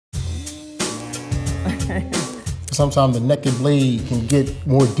Sometimes the naked blade can get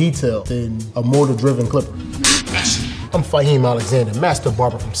more detail than a motor-driven clipper. I'm Faheem Alexander, master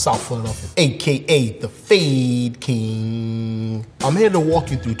barber from South Philadelphia, AKA the Fade King. I'm here to walk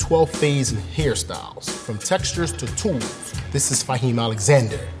you through 12 fades and hairstyles, from textures to tools. This is Faheem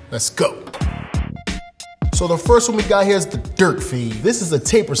Alexander. Let's go. So the first one we got here is the dirt fade. This is a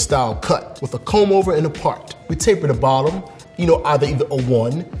taper style cut with a comb over and a part. We taper the bottom, either a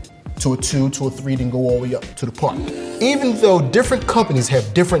 1 to a 2 to a 3, then go all the way up to the part. Even though different companies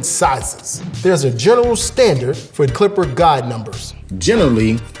have different sizes, there's a general standard for clipper guide numbers.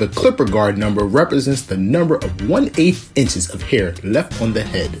 Generally, the clipper guard number represents the number of 1/8 inches of hair left on the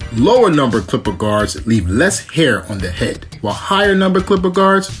head. Lower number clipper guards leave less hair on the head, while higher number clipper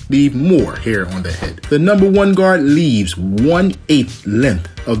guards leave more hair on the head. The number 1 guard leaves 1/8 length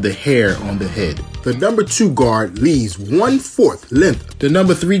of the hair on the head. The number 2 guard leaves 1/4 length. The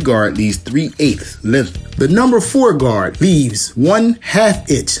number 3 guard leaves 3/8 length. The number 4 guard leaves 1/2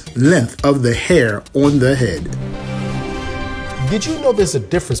 inch length of the hair on the head. Did you know there's a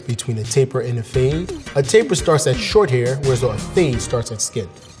difference between a taper and a fade? A taper starts at short hair, whereas a fade starts at skin.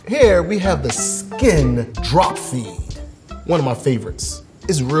 Here we have the skin drop fade, one of my favorites.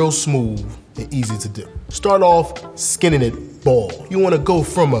 It's real smooth and easy to do. Start off skinning it bald. You want to go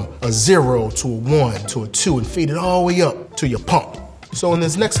from a 0 to a 1 to a 2 and fade it all the way up to your pump. So in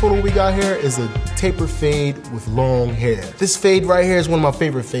this next photo we got here is a taper fade with long hair. This fade right here is one of my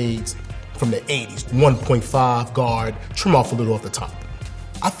favorite fades from the 80s, 1.5 guard, trim off a little off the top.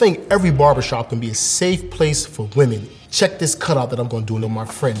 I think every barbershop can be a safe place for women. Check this cutout that I'm gonna do with my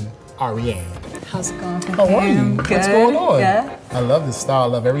friend, Ariane. How's it going? How are you? Good. What's going on? Yeah. I love this style. I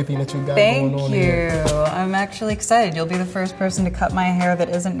love everything that you got going on here. Thank you. I'm actually excited. You'll be the first person to cut my hair that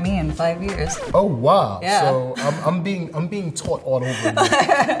isn't me in 5 years. Oh wow! Yeah. So I'm being taught all over again,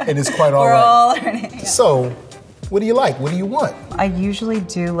 and it's quite all We're right. all learning. Yeah. So, what do you like? What do you want? I usually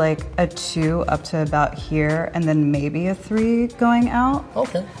do like a 2 up to about here, and then maybe a 3 going out.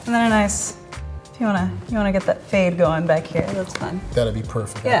 Okay. And then a nice. If you wanna get that fade going back here, that's fun. That'll be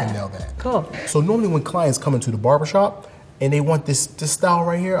perfect. Yeah. I can nail that. Cool. So normally when clients come into the barbershop and they want this style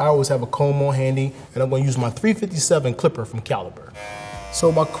right here, I always have a comb on handy, and I'm gonna use my 357 clipper from Caliber.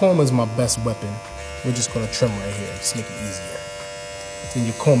 So my comb is my best weapon. We're just gonna trim right here, just make it easier. Then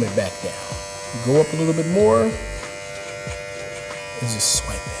you comb it back down. You go up a little bit more, and just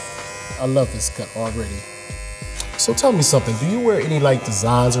swipe it. I love this cut already. So tell me something, do you wear any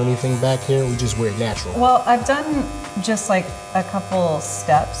designs or anything back here, or you just wear it natural? Well, I've done just like a couple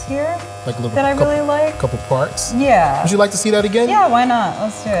steps here Like a little that I really like. Couple parts? Yeah. Would you like to see that again? Yeah, why not?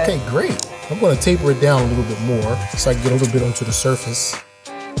 Let's do it. Okay, great. I'm gonna taper it down a little bit more so I can get a little bit onto the surface.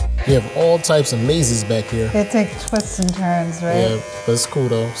 We have all types of mazes back here. They take twists and turns, right? Yeah, but it's cool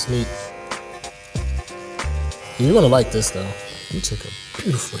though, it's neat. You're gonna like this though. You took a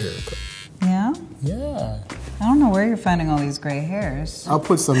beautiful haircut. Yeah? Yeah. I don't know where you're finding all these gray hairs. I'll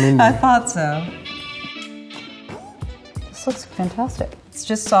put some in I there. thought so. This looks fantastic. It's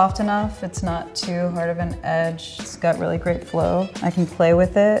just soft enough. It's not too hard of an edge. It's got really great flow. I can play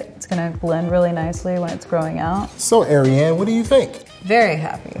with it. It's gonna blend really nicely when it's growing out. So Ariane, what do you think? Very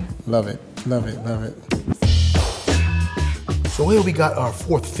happy. Love it, love it, love it. So here we got our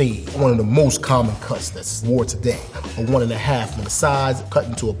 4th fade, one of the most common cuts that's worn today. A 1.5 on the sides, cut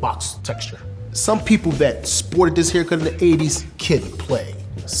into a box texture. Some people that sported this haircut in the 80s, Kid and Play,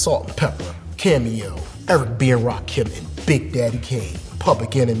 Salt and Pepper, Cameo, Eric B. and Rakim, and Big Daddy Kane,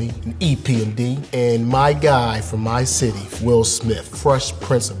 Public Enemy, and EPMD, and my guy from my city, Will Smith, Fresh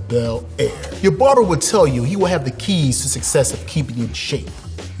Prince of Bel-Air. Your barber would tell you he will have the keys to success of keeping you in shape.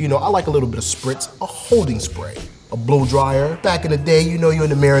 I like a little bit of spritz, a holding spray, a blow dryer. Back in the day, you're in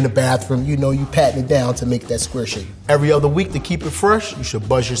the mirror in the bathroom, you patting it down to make that square shape. Every other week to keep it fresh, you should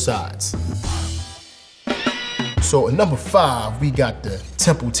buzz your sides. So at number 5, we got the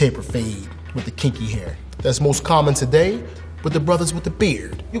temple taper fade with the kinky hair. That's most common today with the brothers with the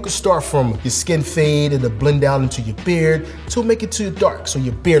beard. You can start from your skin fade and then blend down into your beard to make it to your dark, so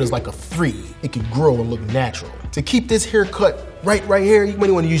your beard is like a 3. It can grow and look natural. To keep this haircut right here, you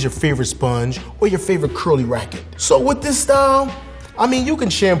might want to use your favorite sponge or your favorite curly racket. So with this style, you can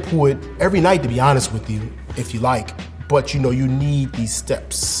shampoo it every night, to be honest with you, if you like, but you need these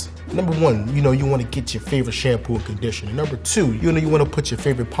steps. Number 1, you want to get your favorite shampoo and conditioner. Number 2, you want to put your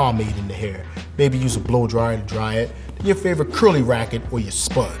favorite pomade in the hair. Maybe use a blow dryer to dry it. Then your favorite curly racket or your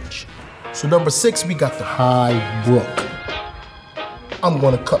sponge. So number 6, we got the high brook. I'm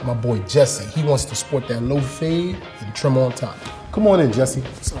gonna cut my boy Jesse. He wants to sport that low fade and trim on top. Come on in, Jesse.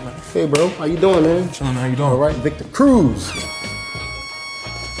 What's up, man? Hey, bro. How you doing, man? Chillin', how you doing? All right, Victor Cruz.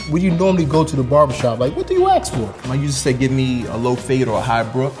 When you normally go to the barbershop, like, what do you ask for? I used to say, give me a low fade or a high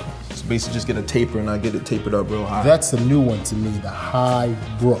brook. So basically just get a taper and I get it tapered up real high. That's a new one to me, the high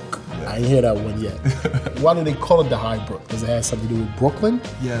brook. I ain't hear that one yet. Why do they call it the high brook? Does it have something to do with Brooklyn?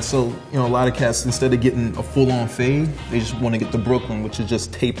 Yeah, so, you know, a lot of cats, instead of getting a full-on fade, they just want to get the Brooklyn, which is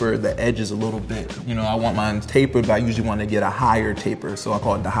just taper the edges a little bit. You know, I want mine tapered, but I usually want to get a higher taper, so I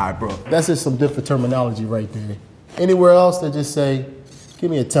call it the high brook. That's just some different terminology right there. Anywhere else, they just say, give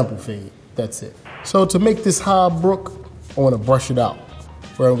me a temple fade. That's it. So to make this high brook, I want to brush it out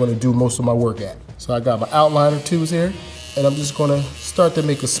where I'm going to do most of my work at. So I got my outliner tools here, and I'm just going to start to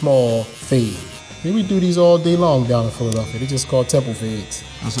make a small fade. We do these all day long down in Philadelphia. They're just called temple fades.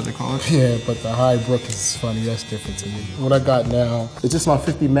 That's what they call it? Yeah, but the high brook is funny. That's different to me. What I got now is just my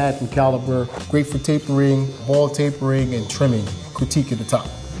 50 Magnum caliber. Great for tapering, ball tapering, and trimming. Critique at the top.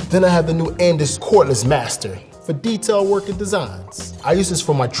 Then I have the new Andis Cordless Master for detail work and designs. I use this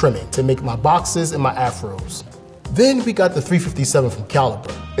for my trimming to make my boxes and my afros. Then we got the 357 from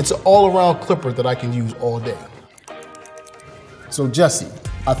Caliber. It's an all-around clipper that I can use all day. So Jesse,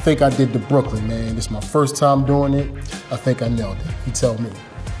 I think I did the Brooklyn, man. This is my first time doing it. I think I nailed it. You tell me.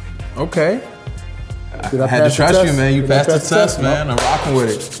 Okay. Did I had to trust you, man. You Did I passed the pass test, man. I'm rocking with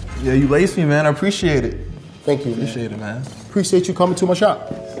it. Yeah, you laced me, man. I appreciate it. Thank you, Appreciate it, man. Appreciate you coming to my shop.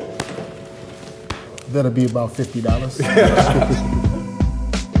 That'll be about $50.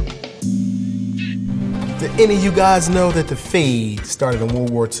 Did any of you guys know that the fade started in World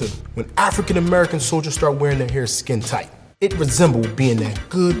War II? When African American soldiers start wearing their hair skin tight. It resembled being that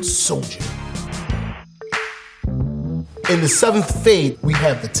good soldier. In the 7th fade, we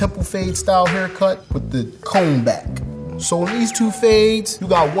have the temple fade style haircut with the comb back. So in these 2 fades, you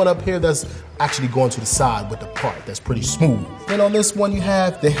got one up here that's actually going to the side with the part that's pretty smooth. Then on this one, you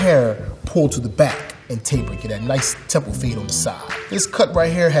have the hair pulled to the back and taper, get that nice temple fade on the side. This cut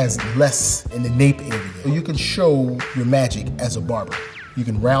right here has less in the nape area. So you can show your magic as a barber. You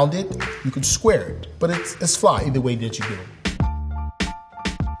can round it, you can square it, but it's fly either way that you do it.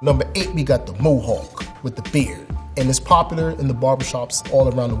 Number 8, we got the mohawk with the beard. And it's popular in the barbershops all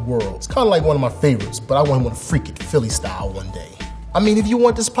around the world. It's kind of like one of my favorites, but I want to freak it Philly style one day. I mean, if you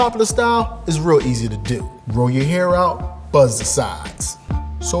want this popular style, it's real easy to do. Roll your hair out, buzz the sides.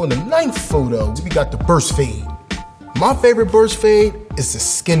 So in the 9th photo, we got the burst fade. My favorite burst fade is the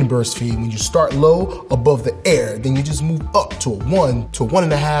skin burst fade. When you start low above the air, then you just move up to a 1, to a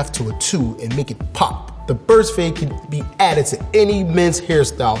 1.5, to a 2, and make it pop. The burst fade can be added to any men's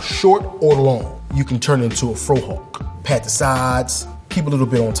hairstyle, short or long. You can turn it into a fro hawk. Pat the sides, keep a little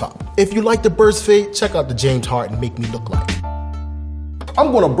bit on top. If you like the burst fade, check out the James Harden Make Me Look Like.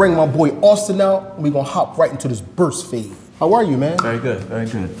 I'm gonna bring my boy Austin out, and we're gonna hop right into this burst fade. How are you, man? Very good, very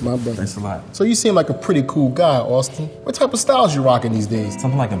good. My brother. Thanks a lot. So you seem like a pretty cool guy, Austin. What type of styles you rocking these days?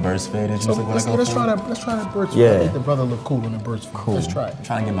 Something like a burst fade. So let's try that burst fade. Yeah. Make the brother look cool in the burst fade. Cool. Let's try it. I'm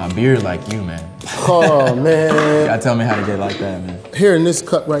trying to get my beard like you, man. Oh, man. You gotta tell me how to get like that, man. Here in this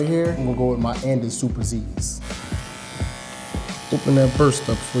cut right here, I'm gonna go with my Andis Super Z's. Open that burst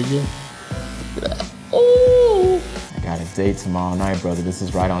up for you. Look at that. Oh! I got a date tomorrow night, brother. This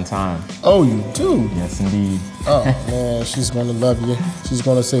is right on time. Oh, you do? Yes, indeed. Oh, man, she's gonna love you. She's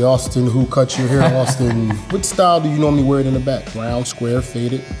gonna say, Austin, who cut your hair, Austin? What style do you normally wear it in the back? Round, square,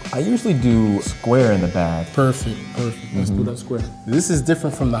 faded? I usually do square in the back. Perfect, perfect. Let's do that square. This is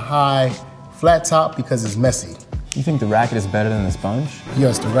different from the high flat top because it's messy. You think the racket is better than the sponge?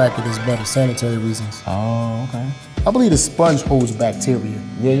 Yes, the racket is better, sanitary reasons. Oh, okay. I believe the sponge holds bacteria.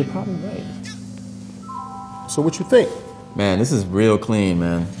 Yeah, you're probably right. So what you think? Man, this is real clean,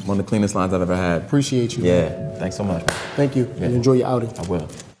 man. One of the cleanest lines I've ever had. Appreciate you. Yeah, Man. thanks so much, man. Thank you. Yeah. And enjoy your outing. I will.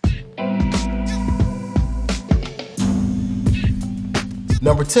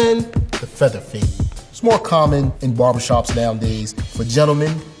 Number 10, the feather fade. It's more common in barbershops nowadays for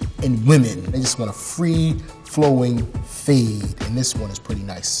gentlemen and women. They just want a free flowing fade, and this one is pretty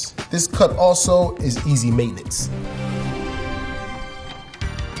nice. This cut also is easy maintenance.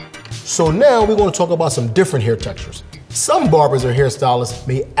 So now we're going to talk about some different hair textures. Some barbers or hairstylists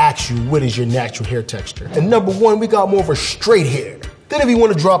may ask you, what is your natural hair texture? And number 1, we got more of a straight hair. Then if you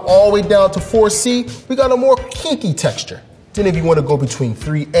want to drop all the way down to 4C, we got a more kinky texture. Then if you want to go between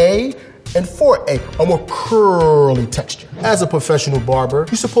 3A and 4A, a more curly texture. As a professional barber,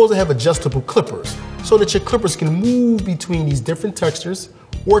 you're supposed to have adjustable clippers so that your clippers can move between these different textures,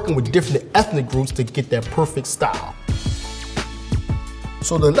 working with different ethnic groups to get that perfect style.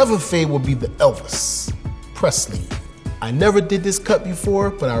 So the 11th fade will be the Elvis Presley. I never did this cut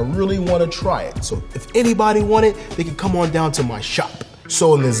before, but I really want to try it. So if anybody want it, they can come on down to my shop.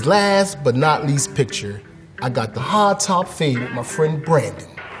 So in this last but not least picture, I got the high top fade with my friend Brandon.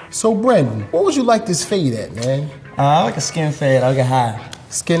 So Brandon, what would you like this fade at, man? I like a skin fade. I like a high.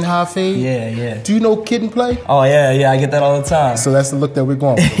 Skin high fade? Yeah. Do you know Kid and Play? Oh, yeah. I get that all the time. So that's the look that we're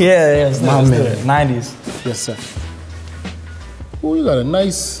going for. yeah. My man. 90s. Yes, sir. Well, you got a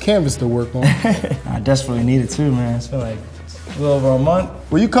nice canvas to work on. I desperately need it too, man. It's been like a little over a month.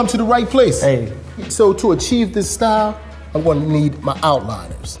 Well, you come to the right place. Hey. So to achieve this style, I'm going to need my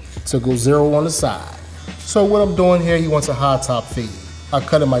outliners to go 0 on the side. So what I'm doing here, he wants a high top fade. I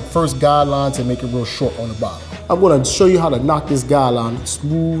cut in my first guideline to make it real short on the bottom. I'm going to show you how to knock this guideline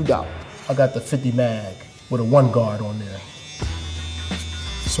smooth out. I got the 50 mag with a 1 guard on there.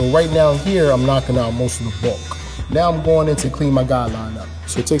 So right now here, I'm knocking out most of the bulk. Now I'm going in to clean my guideline up.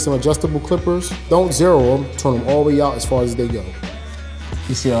 So take some adjustable clippers. Don't 0 them, turn them all the way out as far as they go.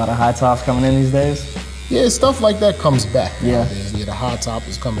 You see a lot of high tops coming in these days? Yeah, stuff like that comes back Yeah. nowadays. Yeah, the high top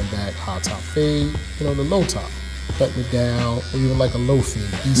is coming back, high top fade, the low top. Cutting it down, or even like a low fade.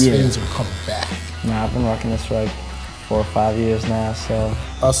 These fades are coming back. Nah, I've been rocking this for like 4 or 5 years now, so.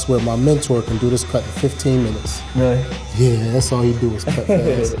 I swear my mentor can do this cut in 15 minutes. Really? Yeah, that's all he do is cut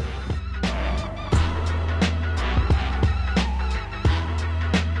fast.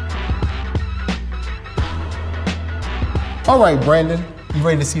 All right, Brandon, you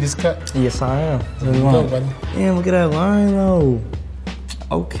ready to see this cut? Yes, I am. There you go, buddy. Damn, look at that line though.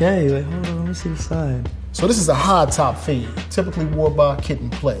 Okay, wait, hold on, let me see the side. So this is a high top fade, typically wore by Kid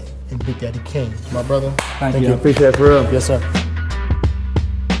and Play and Big Daddy King. My brother, Thank you. I appreciate it for real. Yes, sir.